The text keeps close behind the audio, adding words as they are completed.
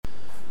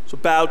So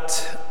about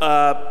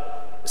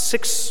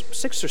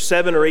 6 or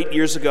 7 or 8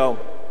 years ago,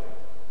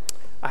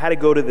 I had to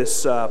go to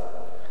this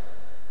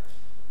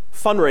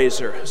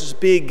fundraiser. It was this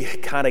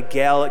big kind of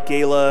gala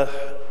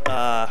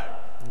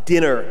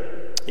dinner.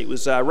 It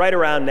was right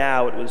around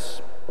now. It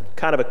was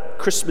kind of a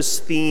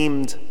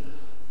Christmas-themed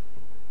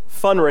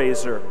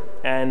fundraiser.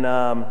 And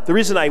the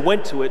reason I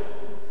went to it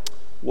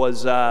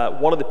was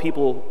one of the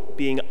people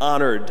being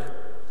honored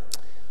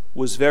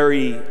was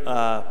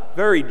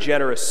very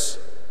generous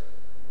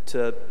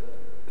to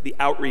the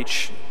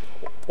outreach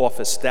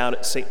office down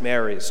at St.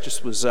 Mary's.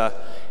 Just was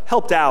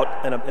helped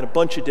out in a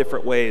bunch of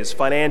different ways.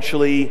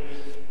 Financially,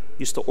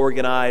 used to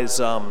organize,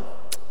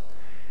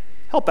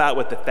 help out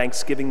with the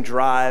Thanksgiving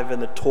drive and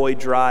the toy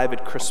drive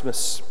at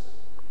Christmas.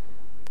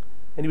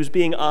 And he was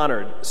being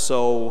honored,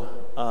 so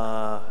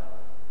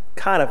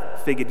kind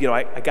of figured,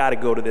 I got to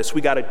go to this.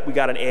 We got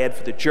an ad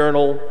for the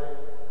Journal.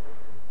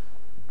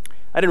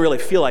 I didn't really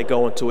feel like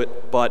going to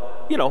it,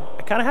 but,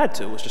 I kind of had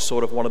to. It was just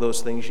sort of one of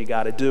those things you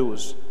got to do. It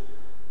was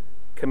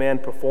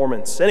command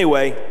performance.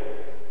 Anyway,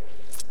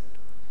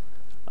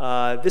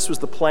 this was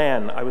the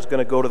plan. I was going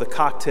to go to the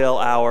cocktail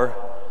hour.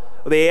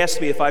 They asked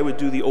me if I would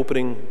do the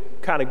opening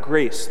kind of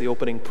grace, the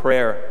opening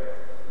prayer.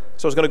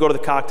 So I was going to go to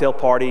the cocktail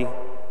party,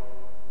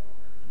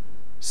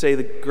 say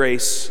the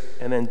grace,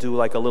 and then do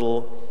like a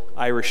little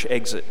Irish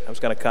exit. I was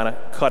going to kind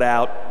of cut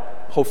out,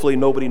 hopefully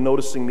nobody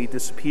noticing me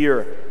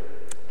disappear.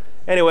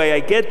 Anyway,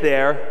 I get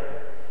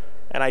there,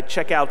 and I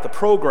check out the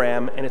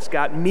program, and it's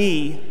got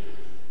me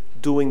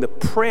doing the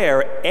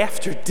prayer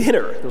after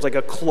dinner. There was like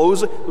there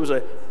was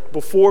a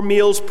before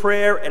meals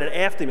prayer and an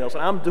after meals,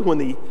 and I'm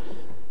doing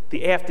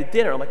the after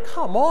dinner. I'm like,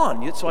 come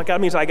on. So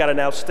that means I got to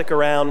now stick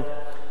around.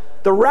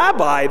 The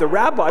rabbi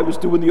was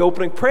doing the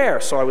opening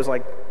prayer, so I was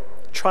like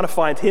trying to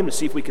find him to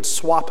see if we could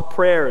swap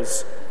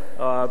prayers,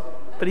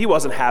 but he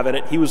wasn't having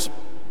it. He was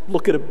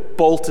looking to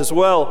bolt as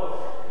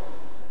well.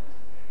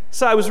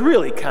 So I was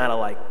really kind of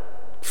like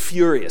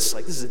furious,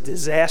 like this is a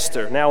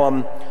disaster. Now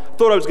I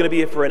thought I was going to be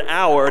here for an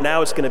hour,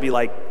 now it's going to be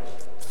like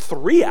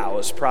 3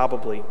 hours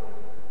probably.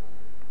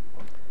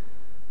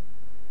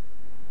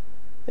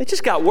 It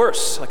just got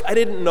worse. Like I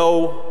didn't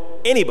know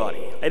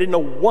anybody. I didn't know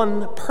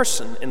one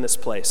person in this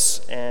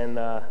place. And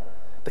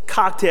the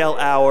cocktail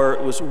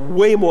hour was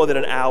way more than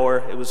an hour.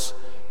 It was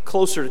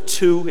closer to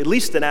 2, at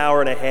least an hour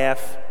and a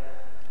half.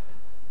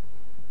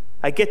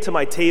 I get to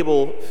my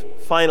table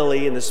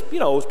finally, and it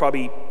was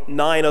probably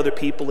 9 other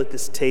people at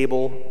this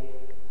table.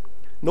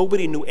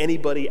 Nobody knew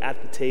anybody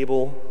at the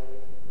table.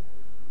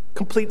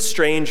 Complete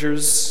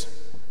strangers.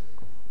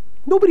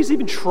 Nobody's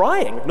even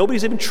trying.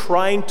 Nobody's even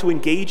trying to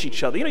engage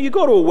each other. You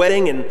go to a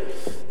wedding and,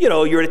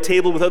 you're at a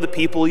table with other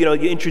people, you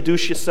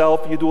introduce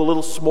yourself, you do a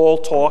little small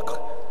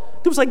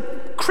talk. There was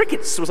like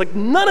crickets. There was like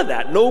none of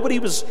that. Nobody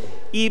was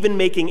even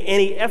making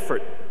any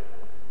effort.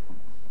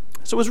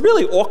 So it was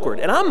really awkward,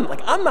 and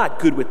I'm not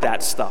good with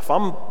that stuff.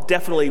 I'm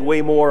definitely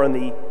way more on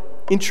the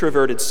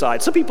introverted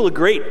side. Some people are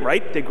great,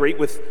 right? They're great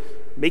with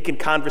making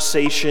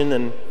conversation,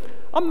 and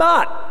I'm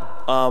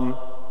not.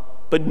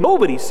 But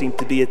nobody seemed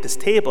to be at this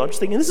table. I'm just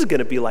thinking, this is going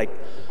to be like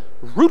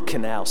root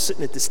canal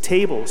sitting at this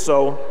table.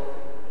 So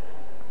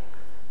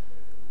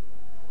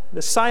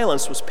the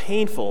silence was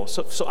painful.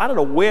 So I don't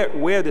know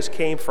where this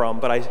came from,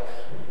 but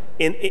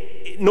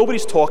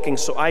nobody's talking,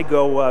 so I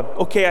go,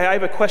 okay, I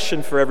have a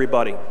question for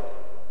everybody.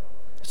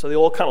 So they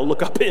all kind of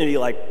look up at me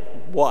like,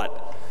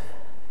 what?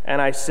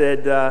 And I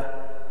said,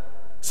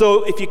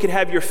 so if you could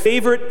have your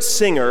favorite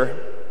singer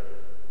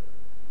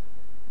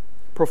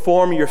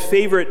perform your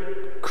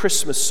favorite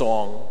Christmas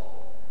song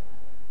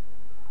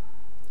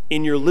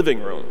in your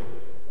living room,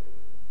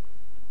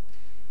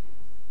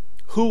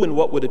 who and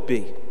what would it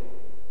be?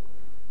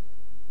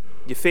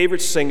 Your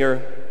favorite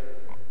singer,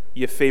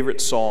 your favorite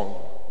song.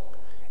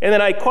 And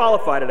then I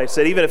qualified it. I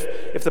said, even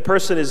if the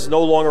person is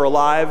no longer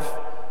alive,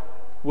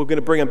 we're going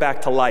to bring him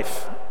back to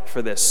life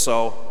for this.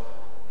 So,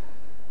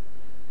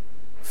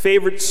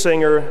 favorite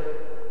singer,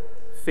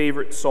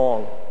 favorite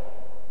song.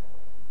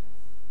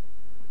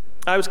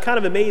 I was kind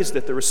of amazed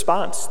at the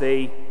response.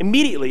 They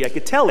immediately, I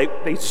could tell,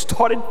 they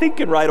started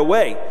thinking right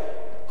away,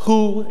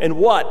 who and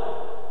what.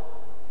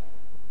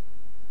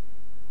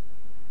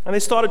 And they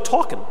started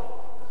talking.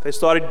 They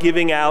started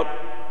giving out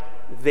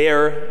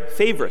their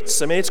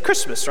favorites. I mean, it's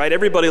Christmas, right?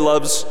 Everybody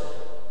loves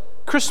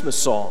Christmas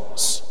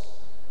songs.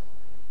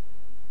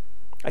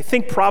 I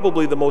think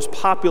probably the most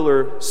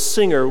popular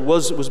singer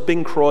was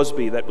Bing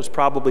Crosby. That was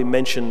probably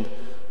mentioned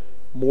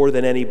more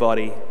than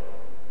anybody.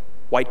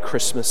 White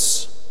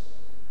Christmas.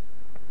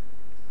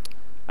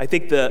 I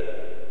think the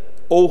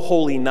 "O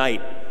Holy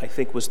Night," I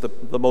think, was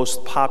the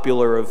most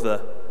popular of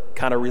the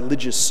kind of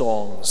religious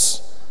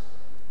songs.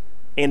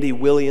 Andy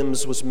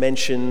Williams was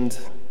mentioned.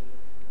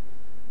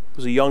 There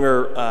was a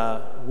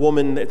younger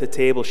woman at the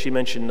table. She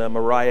mentioned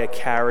Mariah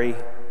Carey.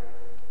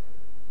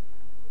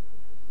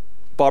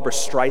 Barbra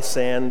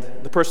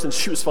Streisand. The person,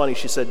 she was funny.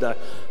 She said,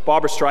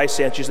 Barbra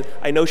Streisand, she said,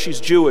 I know she's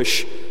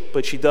Jewish,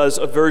 but she does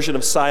a version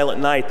of Silent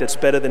Night that's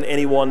better than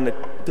anyone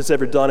that's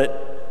ever done it.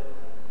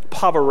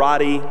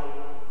 Pavarotti.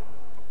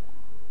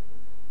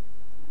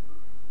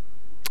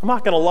 I'm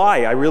not going to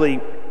lie,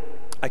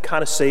 I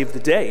kind of saved the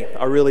day.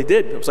 I really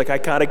did. It was like I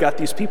kind of got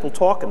these people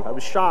talking. I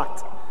was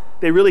shocked.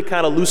 They really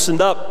kind of loosened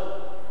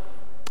up,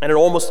 and it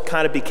almost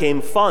kind of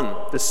became fun,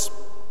 this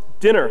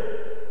dinner.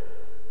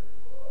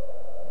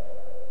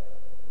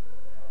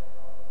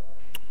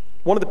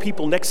 One of the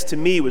people next to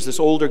me was this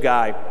older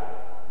guy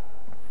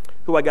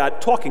who I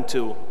got talking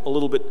to a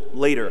little bit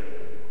later.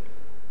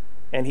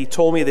 And he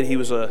told me that he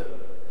was a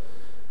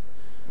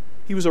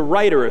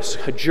writer,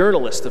 a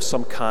journalist of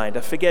some kind.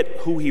 I forget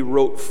who he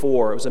wrote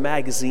for. It was a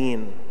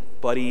magazine,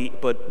 but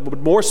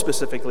more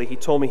specifically, he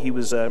told me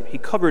he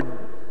covered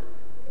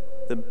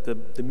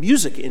the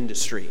music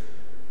industry.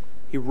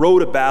 He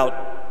wrote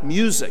about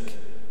music,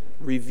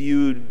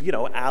 reviewed,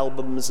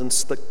 albums and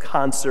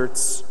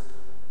concerts.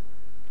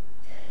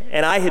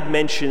 And I had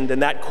mentioned, in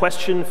that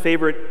question,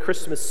 favorite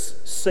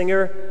Christmas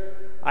singer,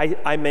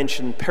 I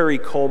mentioned Perry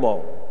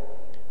Como,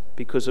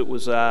 because it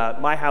was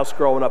my house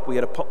growing up. We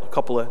had a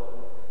couple of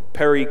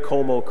Perry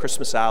Como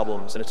Christmas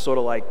albums, and it's sort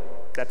of like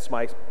that's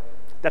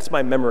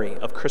my memory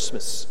of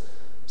Christmas.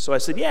 So I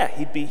said, yeah,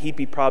 he'd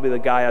be probably the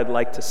guy I'd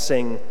like to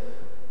sing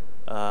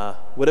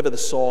whatever the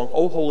song.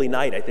 "Oh Holy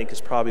Night," I think,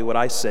 is probably what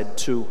I said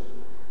too.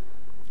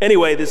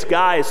 Anyway, this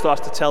guy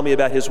starts to tell me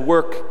about his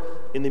work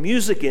in the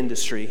music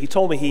industry. He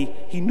told me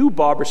he knew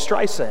Barbra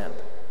Streisand.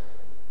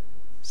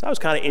 So that was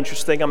kind of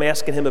interesting. I'm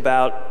asking him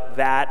about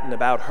that and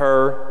about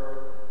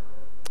her.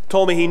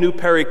 Told me he knew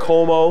Perry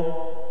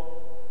Como.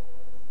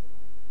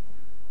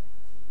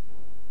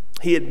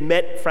 He had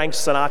met Frank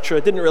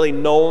Sinatra. Didn't really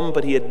know him,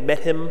 but he had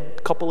met him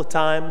a couple of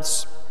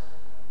times.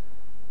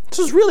 This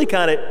was really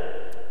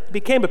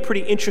became a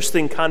pretty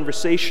interesting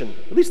conversation.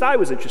 At least I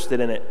was interested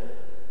in it,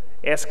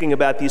 asking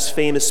about these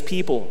famous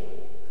people.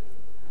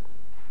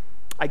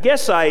 I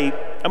guess I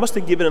must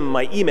have given him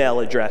my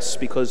email address,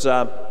 because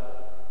a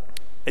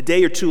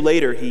day or two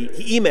later he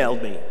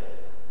emailed me.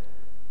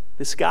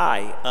 This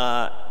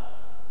guy.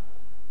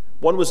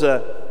 One was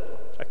a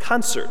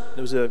concert.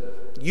 It was a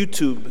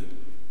YouTube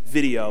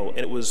video, and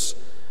it was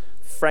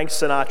Frank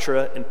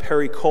Sinatra and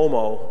Perry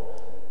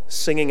Como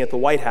singing at the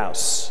White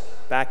House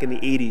back in the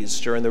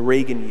 80s during the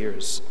Reagan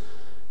years.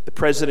 The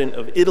president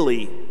of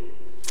Italy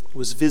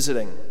was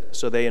visiting,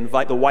 so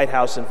the White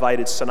House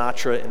invited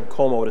Sinatra and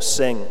Como to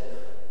sing.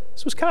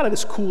 So it was kind of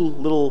this cool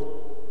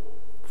little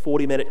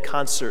 40-minute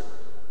concert.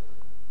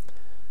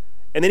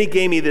 And then he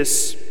gave me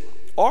this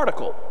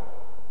article,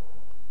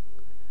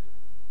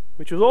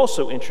 which was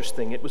also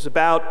interesting. It was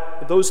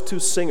about those two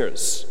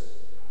singers,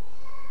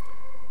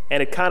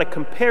 and it kind of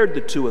compared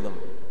the two of them.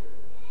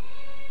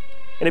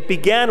 And it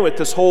began with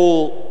this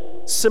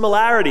whole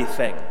similarity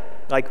thing,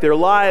 like their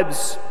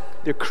lives,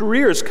 their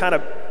careers kind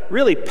of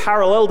really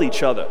paralleled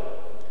each other.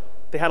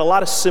 They had a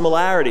lot of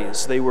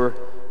similarities. They were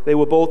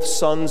both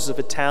sons of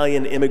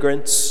Italian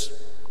immigrants,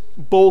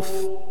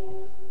 both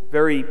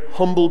very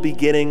humble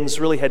beginnings,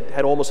 really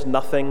had almost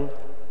nothing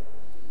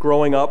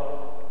growing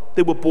up.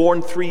 They were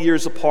born 3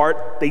 years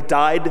apart. They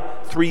died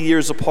 3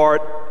 years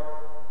apart.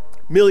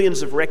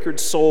 Millions of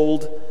records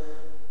sold,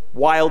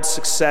 wild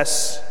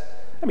success.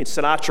 I mean,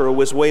 Sinatra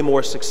was way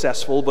more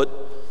successful, but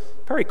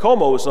Perry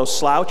Como was no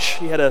slouch.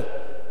 He had a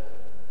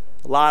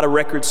lot of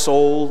records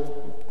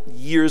sold,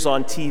 years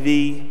on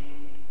TV.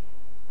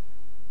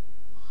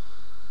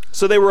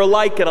 So they were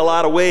alike in a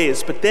lot of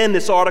ways, but then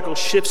this article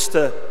shifts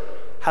to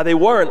how they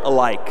weren't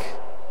alike.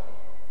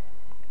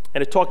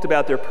 And it talked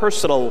about their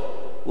personal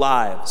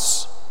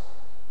lives.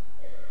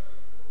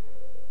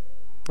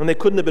 And they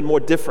couldn't have been more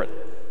different.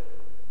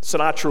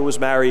 Sinatra was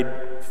married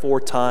 4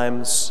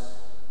 times.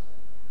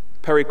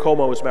 Perry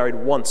Como was married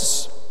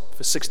once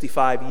for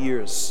 65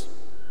 years.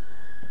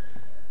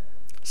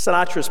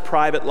 Sinatra's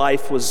private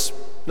life was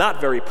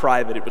not very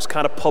private. It was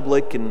kind of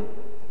public and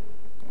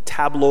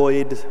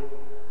tabloid,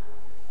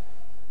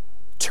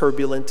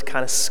 turbulent,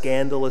 kind of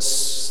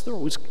scandalous. There were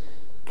always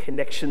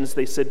connections,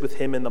 they said, with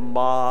him and the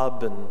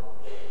mob, and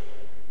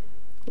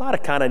a lot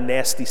of kind of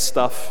nasty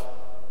stuff.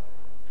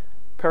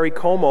 Perry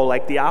Como,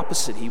 like the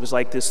opposite. He was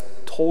like this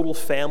total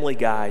family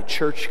guy,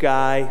 church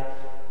guy,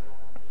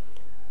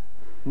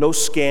 no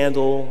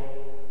scandal.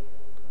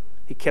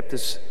 He kept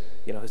his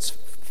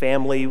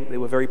family, they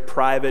were very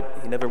private.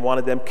 He never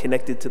wanted them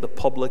connected to the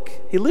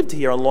public. He lived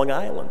here on Long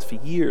Island for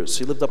years.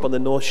 He lived up on the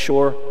North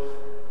Shore.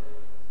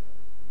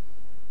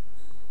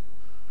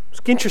 It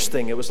was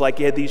interesting. It was like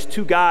you had these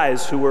two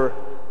guys who were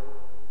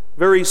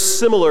very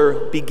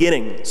similar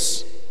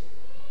beginnings.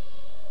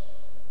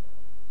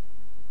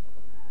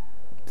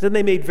 Then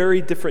they made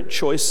very different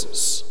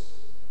choices,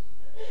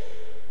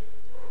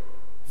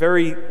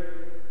 very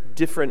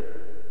different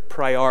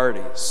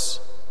priorities.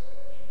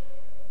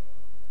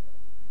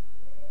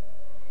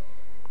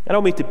 I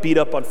don't mean to beat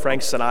up on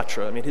Frank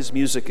Sinatra. I mean, his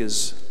music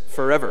is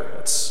forever.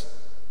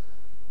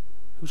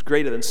 Who's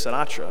greater than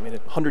Sinatra? I mean,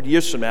 100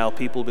 years from now,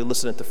 people will be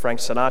listening to Frank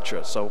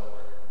Sinatra, so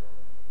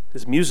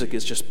his music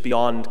is just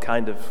beyond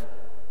kind of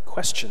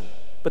question.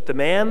 But the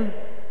man,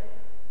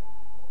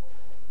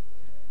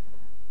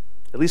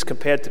 at least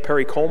compared to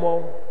Perry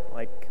Como,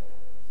 like,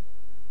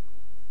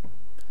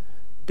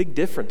 big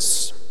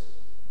difference.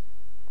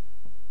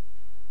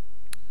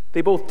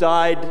 They both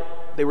died,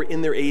 they were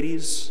in their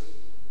 80s.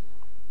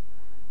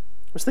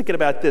 I was thinking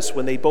about this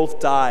when they both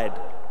died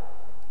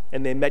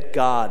and they met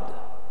God.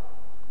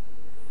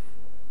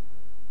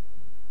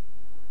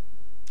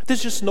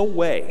 There's just no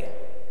way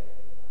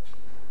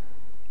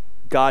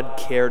God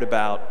cared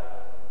about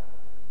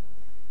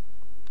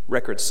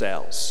record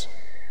sales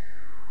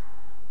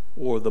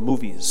or the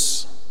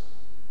movies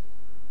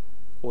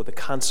or the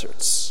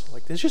concerts.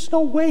 Like, there's just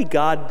no way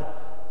God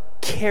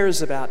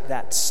cares about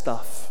that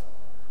stuff.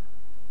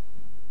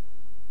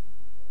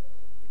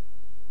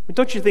 I mean,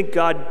 don't you think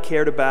God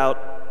cared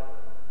about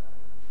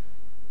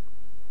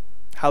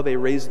how they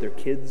raised their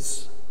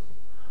kids,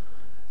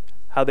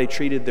 how they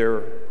treated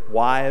their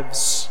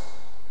wives,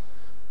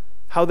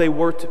 how they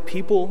were to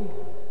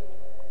people?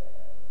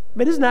 I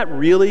mean, isn't that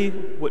really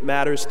what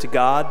matters to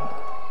God?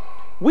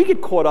 We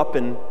get caught up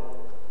in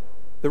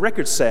the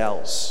record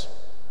sales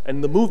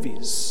and the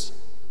movies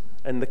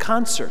and the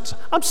concerts.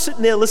 I'm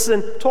sitting there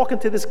listening, talking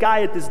to this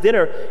guy at this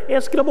dinner,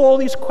 asking him all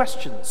these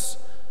questions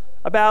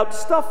about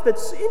stuff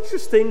that's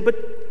interesting, but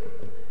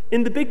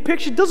in the big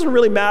picture doesn't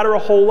really matter a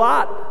whole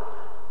lot.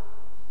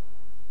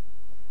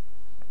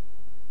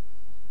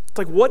 It's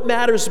like, what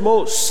matters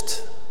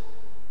most?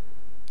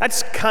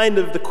 That's kind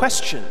of the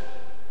question.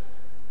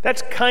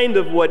 That's kind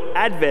of what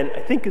Advent, I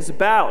think, is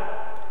about.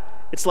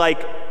 It's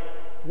like,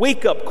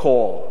 wake-up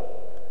call.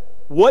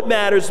 What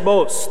matters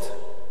most?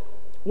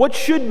 What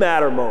should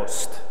matter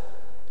most?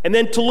 And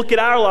then to look at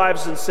our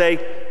lives and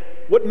say,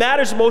 what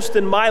matters most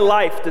in my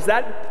life, is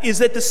that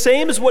the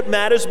same as what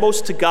matters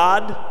most to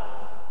God?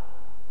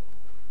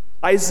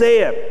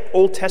 Isaiah,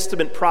 Old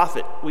Testament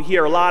prophet, we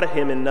hear a lot of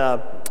him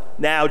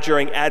now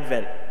during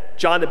Advent.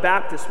 John the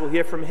Baptist, we'll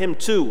hear from him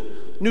too,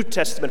 New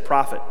Testament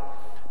prophet.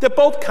 They're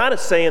both kind of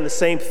saying the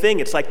same thing.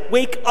 It's like,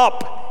 wake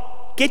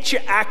up, get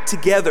your act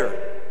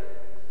together,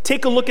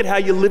 take a look at how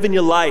you live in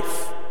your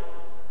life,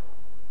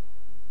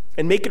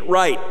 and make it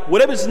right.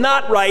 Whatever's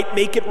not right,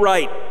 make it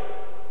right.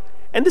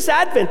 And this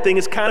Advent thing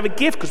is kind of a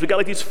gift, because we got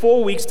like these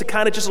 4 weeks to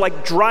kind of just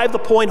like drive the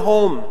point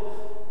home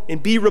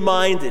and be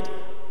reminded.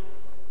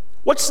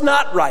 What's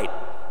not right?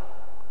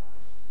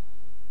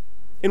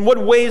 In what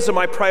ways are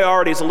my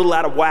priorities a little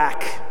out of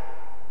whack?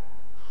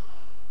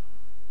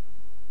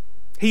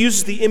 He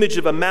uses the image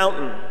of a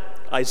mountain,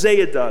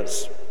 Isaiah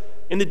does.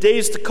 In the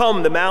days to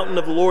come, the mountain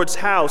of the Lord's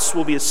house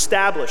will be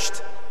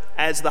established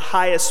as the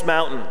highest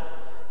mountain,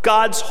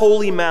 God's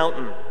holy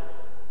mountain.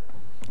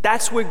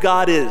 That's where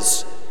God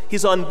is.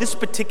 He's on this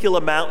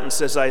particular mountain,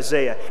 says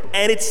Isaiah,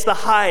 and it's the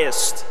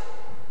highest.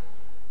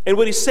 And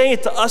what he's saying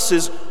to us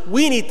is,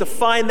 we need to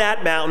find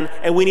that mountain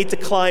and we need to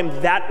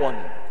climb that one.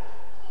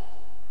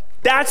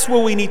 That's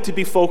where we need to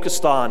be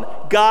focused on,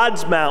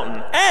 God's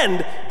mountain.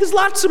 And there's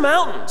lots of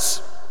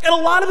mountains, and a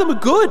lot of them are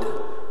good,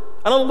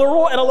 and a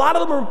lot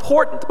of them are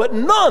important, but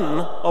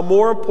none are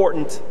more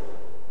important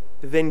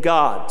than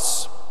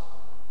God's.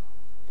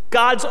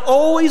 God's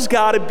always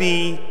got to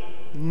be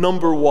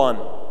number one.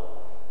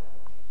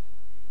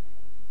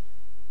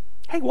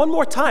 Hey, one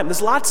more time,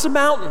 there's lots of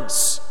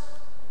mountains.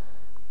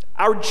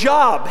 Our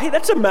job, hey,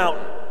 that's a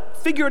mountain.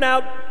 Figuring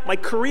out my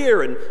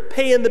career and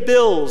paying the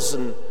bills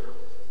and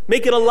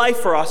making a life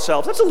for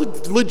ourselves, that's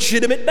a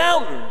legitimate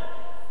mountain.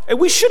 And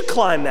we should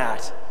climb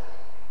that.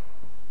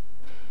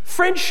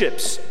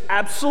 Friendships,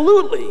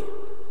 absolutely.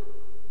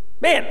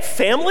 Man,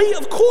 family,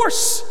 of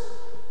course.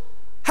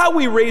 How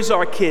we raise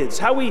our kids,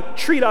 how we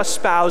treat our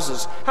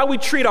spouses, how we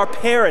treat our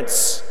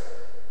parents.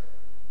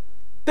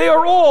 They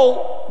are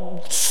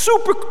all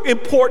super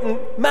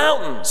important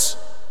mountains.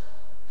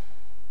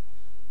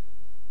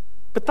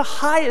 But the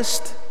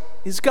highest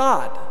is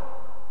God.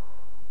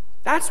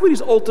 That's what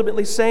he's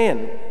ultimately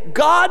saying.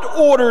 God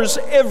orders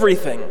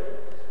everything.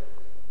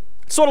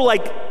 It's sort of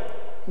like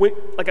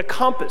a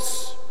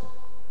compass.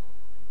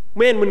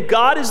 Man, when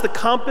God is the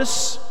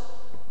compass,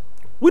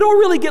 we don't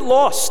really get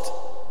lost.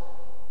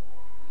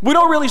 We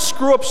don't really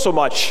screw up so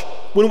much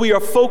when we are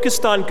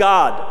focused on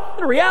God.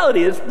 And the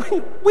reality is,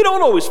 we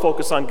don't always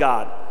focus on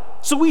God.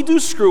 So we do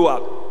screw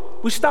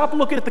up. We stop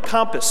looking at the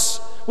compass.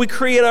 We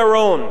create our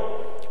own.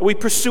 We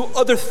pursue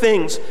other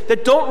things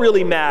that don't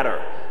really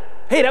matter.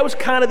 Hey, that was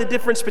kind of the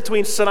difference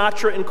between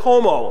Sinatra and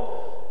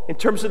Como in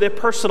terms of their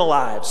personal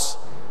lives.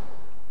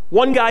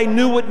 One guy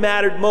knew what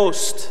mattered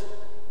most,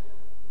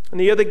 and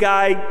the other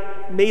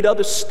guy made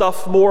other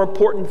stuff more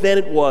important than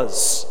it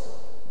was.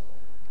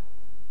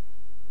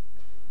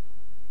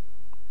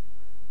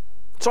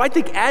 So I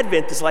think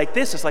Advent is like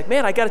this. It's like,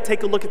 man, I got to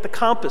take a look at the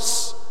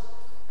compass.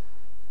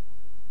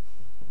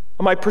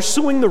 Am I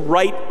pursuing the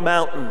right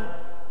mountain?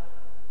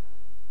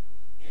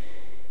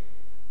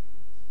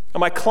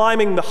 Am I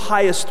climbing the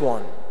highest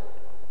one?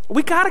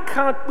 We gotta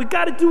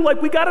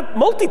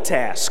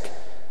multitask.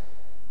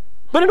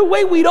 But in a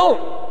way we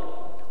don't.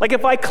 Like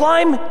if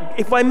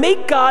I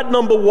make God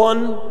number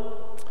one,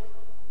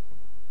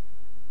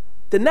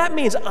 then that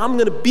means I'm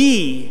gonna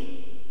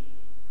be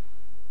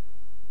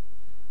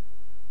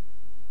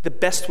the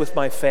best with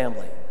my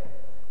family.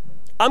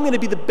 I'm gonna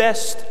be the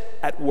best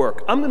at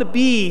work. I'm gonna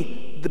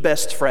be the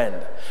best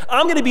friend.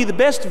 I'm gonna be the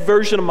best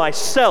version of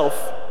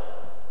myself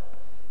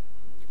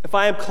if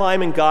I am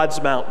climbing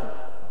God's mountain,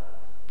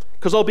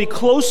 because I'll be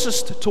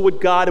closest to what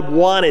God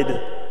wanted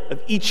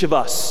of each of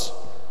us.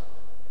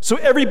 So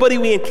everybody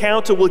we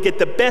encounter will get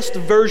the best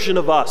version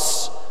of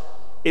us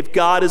if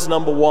God is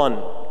number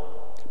one.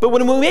 But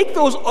when we make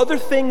those other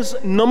things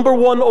number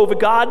one over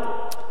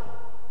God,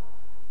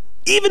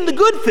 even the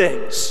good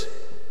things,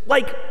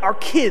 like our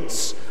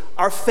kids,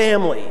 our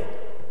family,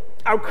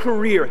 our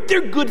career,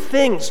 they're good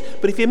things.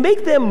 But if you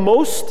make them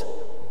most,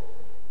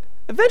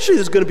 eventually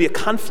there's going to be a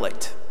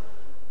conflict.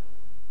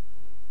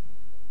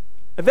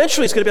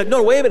 Eventually it's going to be like,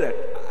 no, wait a minute.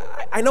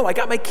 I know I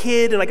got my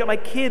kid and I got my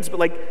kids, but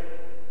like,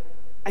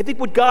 I think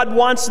what God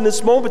wants in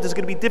this moment is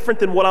going to be different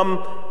than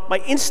what my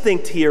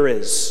instinct here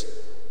is.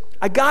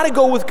 I got to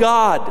go with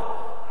God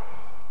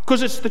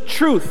because it's the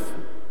truth.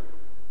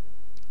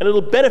 And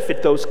it'll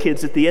benefit those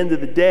kids at the end of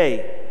the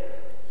day.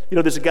 You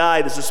know, there's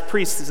this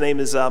priest, his name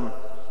is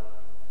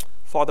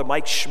Father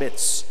Mike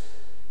Schmitz.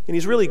 And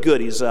he's really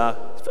good. He's an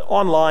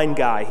online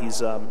guy. He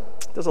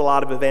does a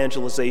lot of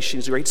evangelization.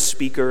 He's a great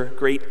speaker,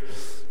 great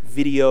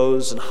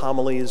videos and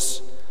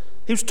homilies.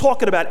 He was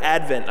talking about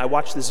Advent. I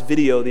watched this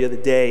video the other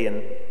day,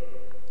 and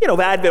you know,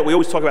 Advent, we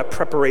always talk about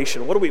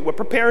preparation. We're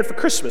preparing for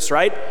Christmas,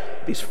 right?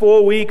 These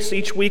 4 weeks,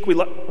 each week we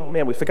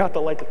forgot to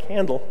light the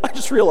candle. I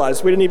just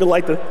realized we didn't even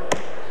light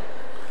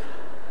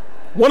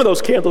one of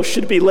those candles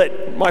should be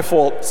lit. My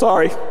fault,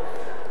 sorry.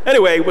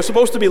 Anyway, we're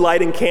supposed to be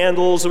lighting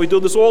candles, and we do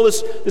all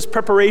this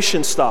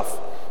preparation stuff.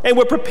 And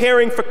we're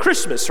preparing for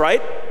Christmas,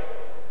 right?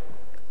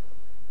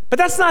 But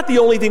that's not the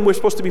only thing we're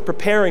supposed to be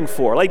preparing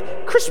for.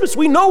 Like Christmas,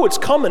 we know it's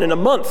coming in a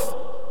month.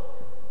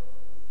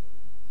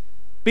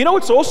 But you know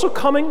what's also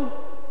coming?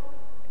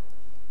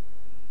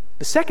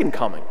 The second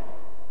coming.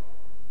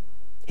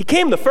 He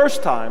came the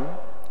first time,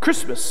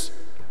 Christmas.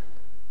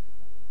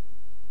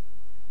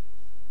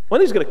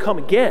 When he's going to come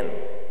again,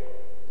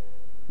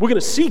 we're going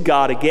to see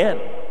God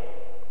again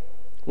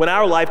when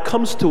our life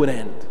comes to an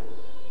end.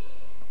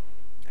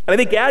 And I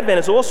think Advent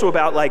is also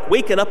about like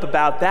waking up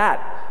about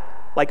that.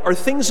 Like, are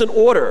things in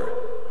order?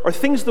 Are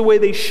things the way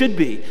they should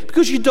be?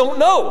 Because you don't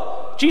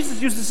know.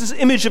 Jesus uses this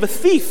image of a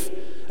thief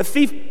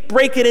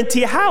breaking into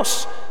your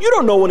house. You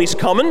don't know when he's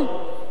coming.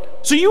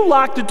 So you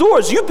lock the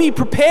doors. You be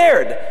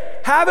prepared.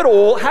 Have it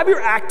all. Have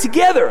your act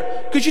together.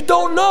 Because you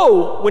don't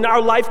know when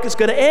our life is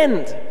going to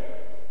end.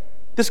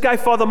 This guy,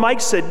 Father Mike,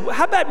 said,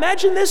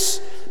 imagine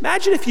this.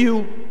 Imagine if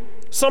you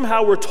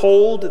somehow were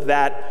told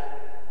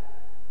that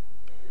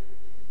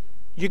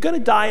you're going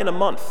to die in a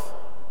month.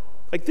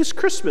 Like this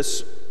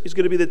Christmas is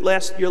going to be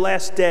your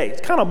last day. It's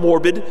kind of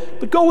morbid,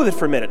 but go with it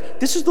for a minute.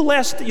 This is the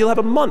last, you'll have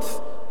a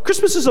month.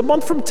 Christmas is a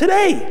month from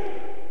today.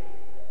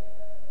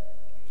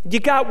 You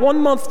got 1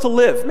 month to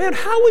live. Man,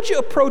 how would you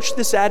approach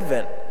this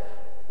Advent?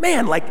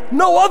 Man, like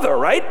no other,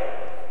 right?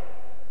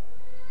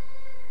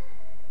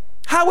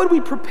 How would we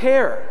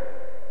prepare?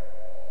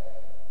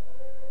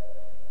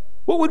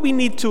 What would we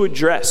need to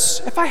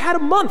address? If I had a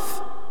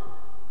month,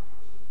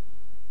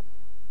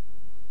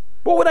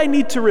 what would I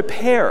need to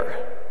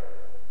repair?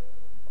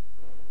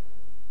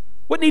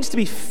 What needs to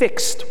be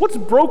fixed? What's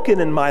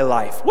broken in my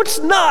life? What's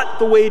not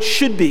the way it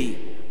should be?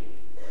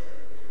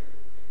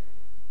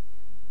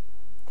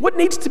 What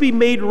needs to be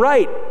made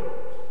right?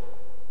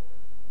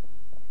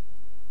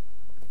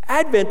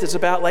 Advent is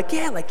about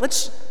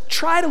let's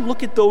try to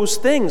look at those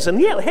things. And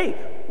hey,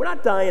 we're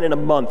not dying in a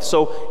month,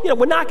 so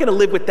we're not going to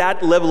live with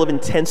that level of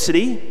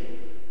intensity.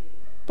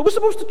 But we're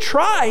supposed to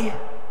try.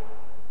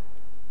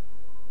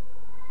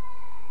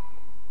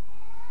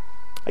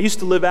 I used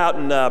to live out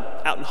in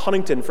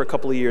Huntington for a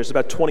couple of years,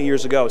 about 20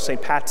 years ago, St.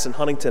 Pat's in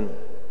Huntington. There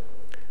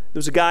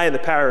was a guy in the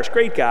parish,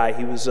 great guy.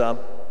 He was, I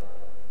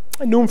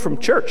knew him from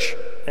church,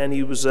 and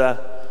he was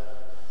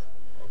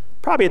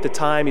probably at the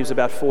time, he was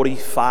about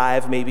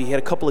 45 maybe. He had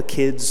a couple of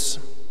kids.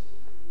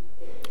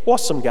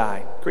 Awesome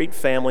guy, great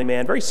family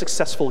man, very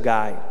successful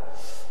guy.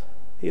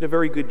 He had a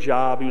very good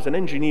job. He was an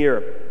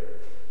engineer,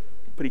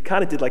 but he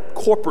kind of did like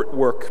corporate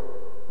work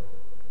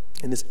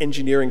in this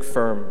engineering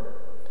firm.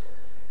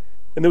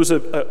 And there was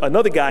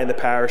another guy in the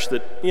parish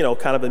that,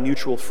 kind of a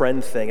mutual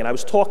friend thing. And I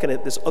was talking to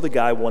this other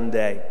guy one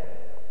day,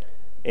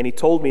 and he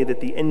told me that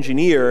the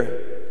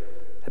engineer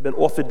had been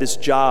offered this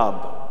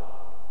job,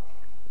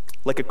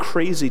 like a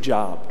crazy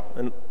job,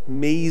 an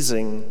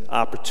amazing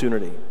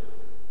opportunity.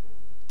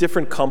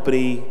 Different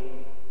company,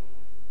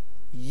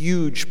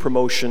 huge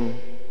promotion,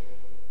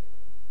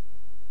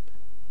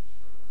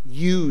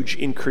 huge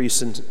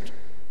increase in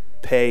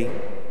pay,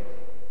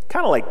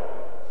 kind of like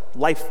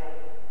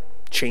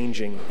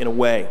life-changing in a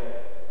way.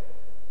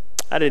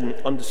 I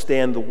didn't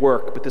understand the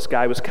work, but this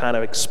guy was kind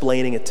of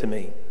explaining it to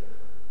me.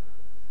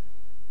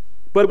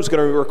 But it was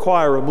going to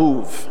require a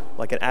move,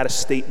 like an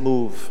out-of-state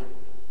move.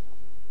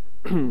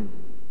 And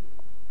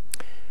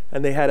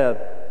they had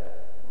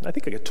I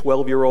think like a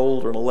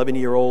 12-year-old or an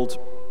 11-year-old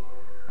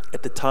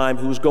at the time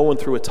who was going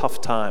through a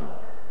tough time.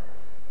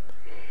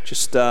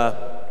 Just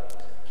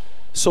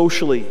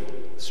socially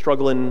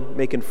struggling,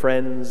 making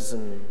friends,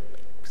 and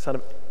kind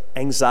of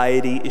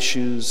anxiety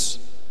issues.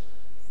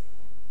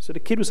 So the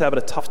kid was having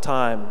a tough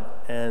time,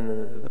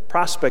 and the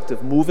prospect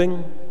of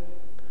moving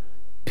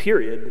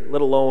period,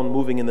 let alone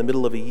moving in the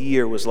middle of a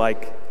year, was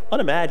like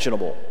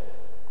unimaginable.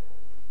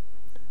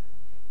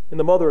 And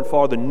the mother and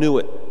father knew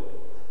it.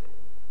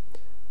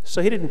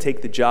 So he didn't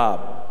take the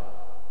job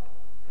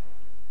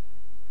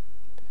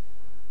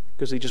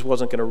because he just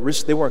wasn't going to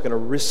risk, they weren't going to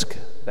risk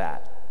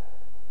that.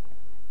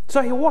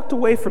 So he walked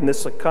away from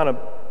this like kind of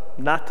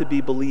not to be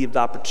believed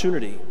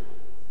opportunity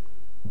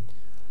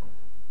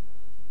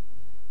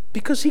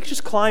because he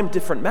just climbed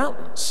different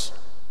mountains.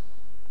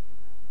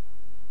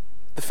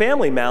 The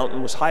family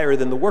mountain was higher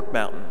than the work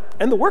mountain,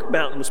 and the work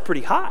mountain was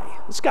pretty high.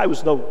 This guy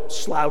was no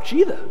slouch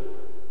either.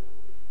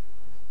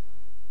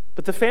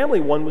 But the family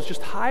one was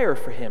just higher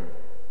for him.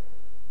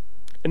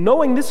 And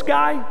knowing this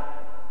guy,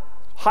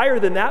 higher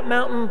than that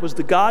mountain was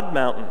the God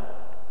mountain.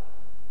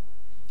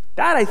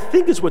 That, I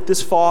think, is what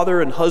this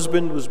father and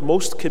husband was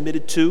most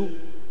committed to.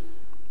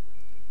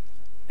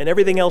 And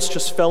everything else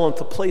just fell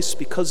into place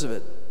because of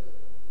it.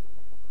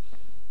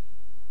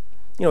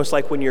 You know, it's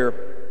like when you're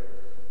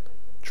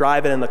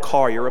driving in the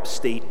car, you're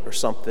upstate or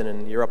something,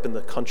 and you're up in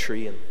the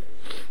country, and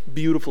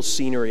beautiful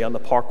scenery on the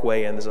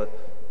parkway, and there's a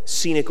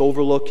scenic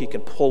overlook you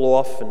can pull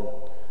off, and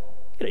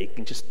you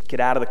can just get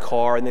out of the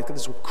car, and there's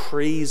this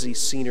crazy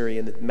scenery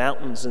and the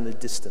mountains in the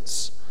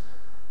distance.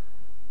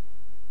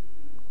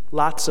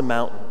 Lots of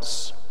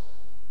mountains.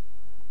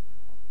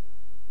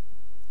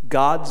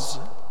 God's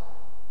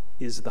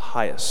is the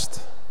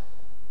highest.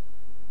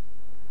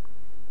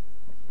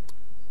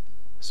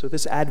 So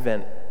this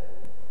Advent,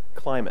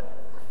 climb it.